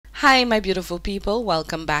Hi, my beautiful people.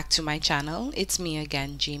 Welcome back to my channel. It's me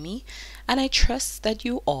again, Jamie, and I trust that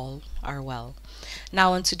you all are well.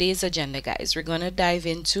 Now, on today's agenda, guys, we're gonna dive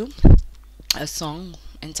into a song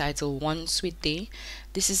entitled One Sweet Day.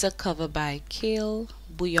 This is a cover by Khel,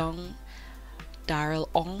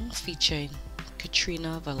 Daryl featuring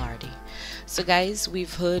Katrina Velarde. So guys,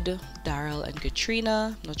 we've heard Daryl and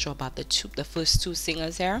Katrina. Not sure about the first two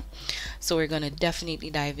singers here. So we're gonna definitely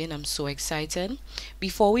dive in. I'm so excited.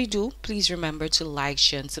 Before we do, please remember to like,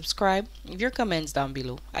 share, and subscribe. Leave your comments down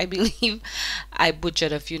below. I believe I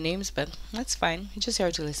butchered a few names, but that's fine. We're just here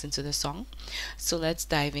to listen to the song. So let's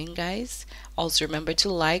dive in, guys. Also remember to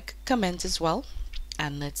like, comment as well,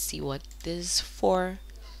 and let's see what these four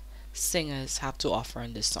singers have to offer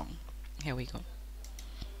in this song. Here we go.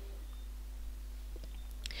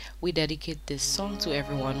 We dedicate this song to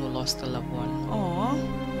everyone who lost a loved one. Aww.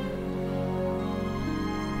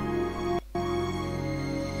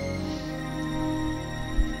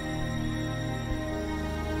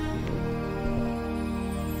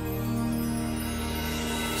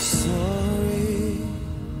 Sorry,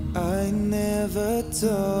 I never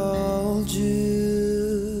told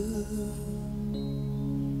you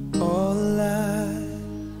all I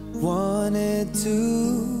wanted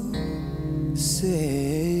to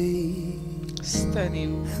say.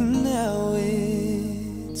 Stunning. Now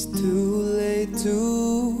it's too late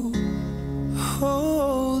to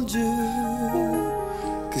hold you,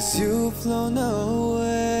 'cause you've flown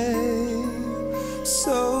away,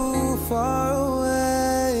 so far away.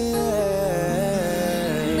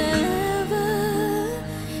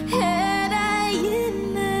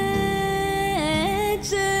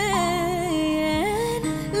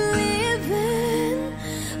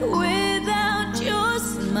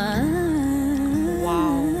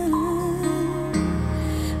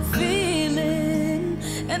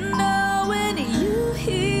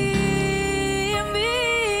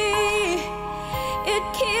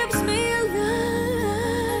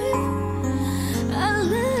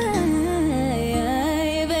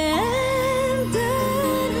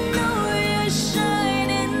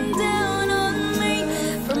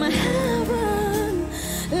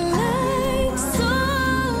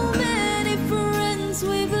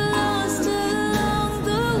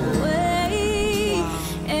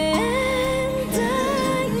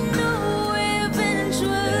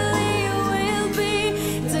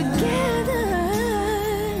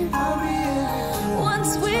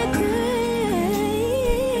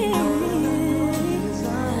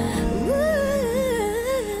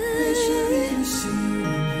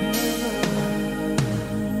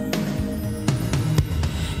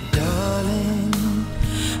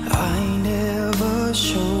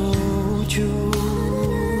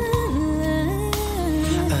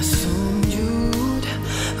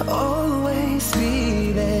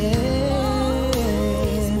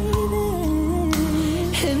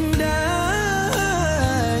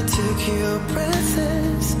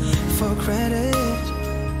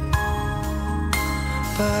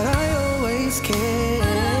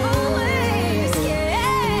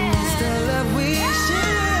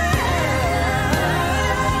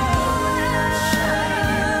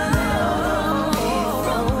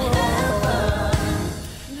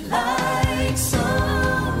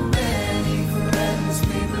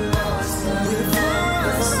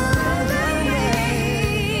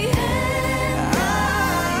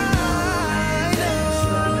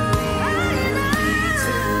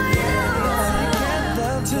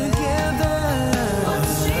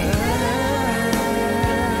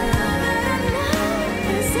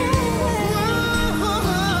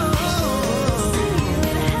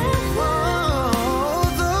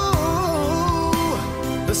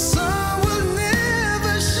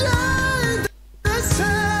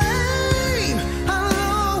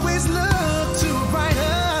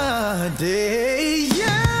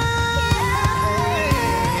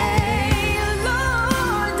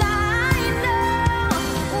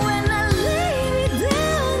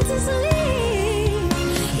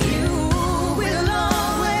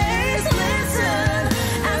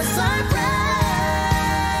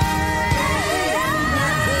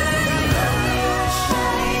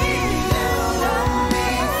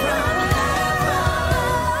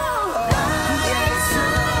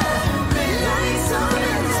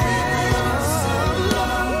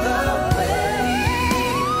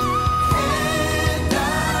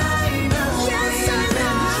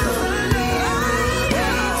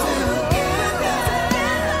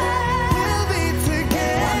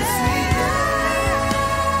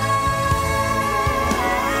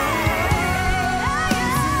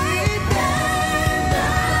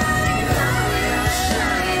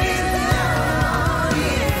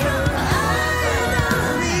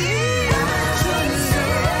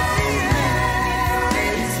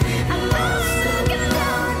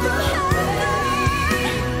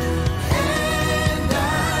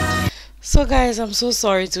 So guys, I'm so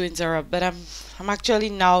sorry to interrupt, but I'm actually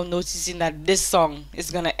now noticing that this song is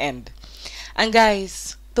gonna end. And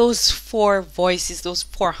guys, those four voices, those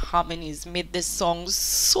four harmonies made this song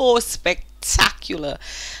so spectacular.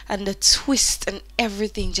 And the twist and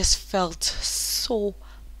everything just felt so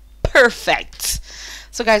perfect.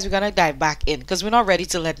 So guys, we're gonna dive back in because we're not ready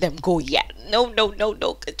to let them go yet. No, no, no,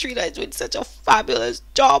 no. Katrina is doing such a fabulous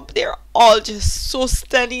job. They're all just so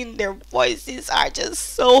stunning. Their voices are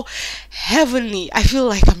just so heavenly. I feel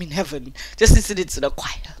like I'm in heaven just listening to the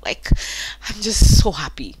choir. Like, I'm just so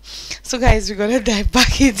happy. So guys, we're gonna dive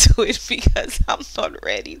back into it because I'm not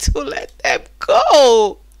ready to let them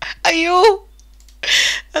go. Are you?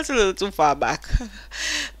 That's a little too far back.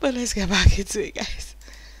 But let's get back into it, guys.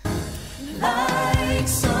 Like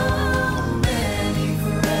so many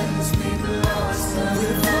friends we've lost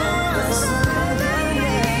without us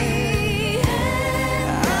already.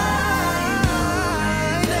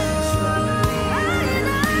 I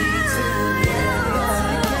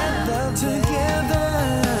know together.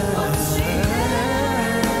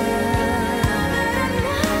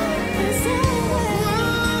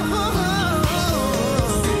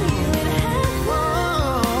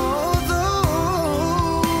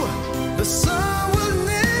 The sun will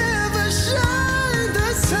never shine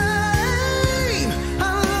the same.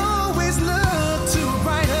 I'll always look to a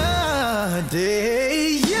brighter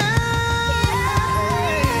day. Yeah.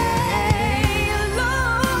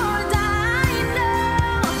 Lord, I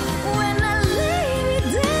know when I lay me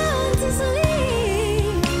down to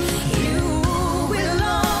sleep, you will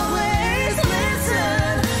always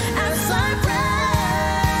listen as I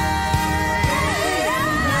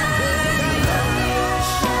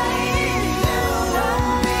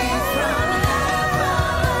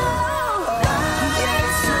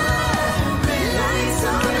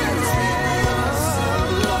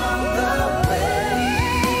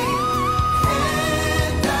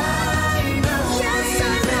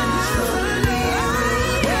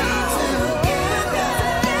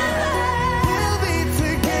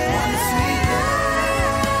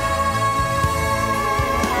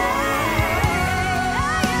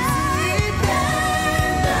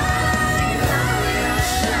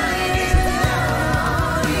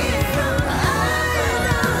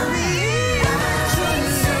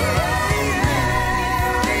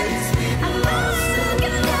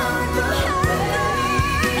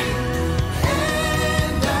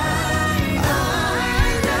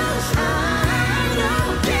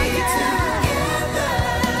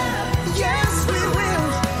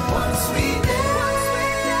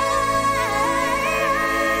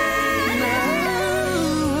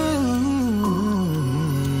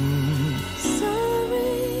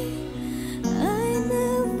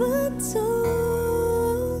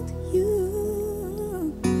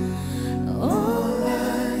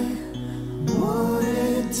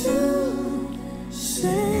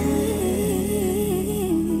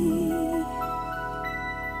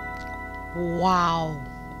Wow,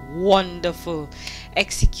 wonderful,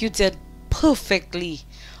 executed perfectly.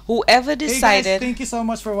 Whoever Hey guys, decided, thank you so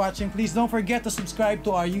much for watching. Please don't forget to subscribe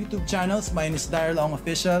to our YouTube channels. Mine is Daryl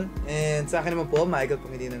Official. And sa akin naman po, Michael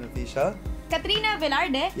Pangilinan Official. Katrina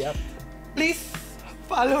Velarde. Yep. Please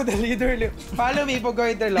follow the leader. Follow me,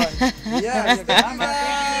 Bugoy, Daryl. Yes,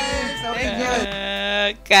 Thank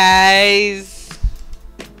you. guys,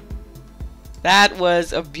 that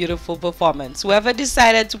was a beautiful performance. Whoever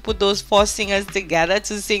decided to put those four singers together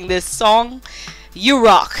to sing this song, you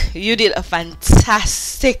rock. You did a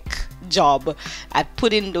fantastic job at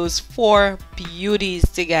putting those four beauties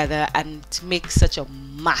together and to make such a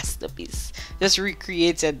masterpiece. Just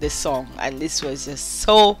recreated this song, and this was just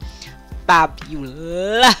so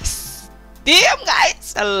fabulous. Damn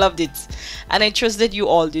guys, I loved it, and I trust that you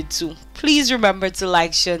all did too. Please remember to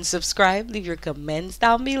like, share, and subscribe. Leave your comments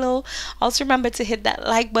down below. Also remember to hit that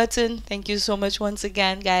like button. Thank you so much once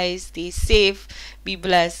again, guys. Stay safe, be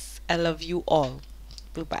blessed. I love you all.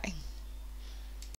 Bye bye.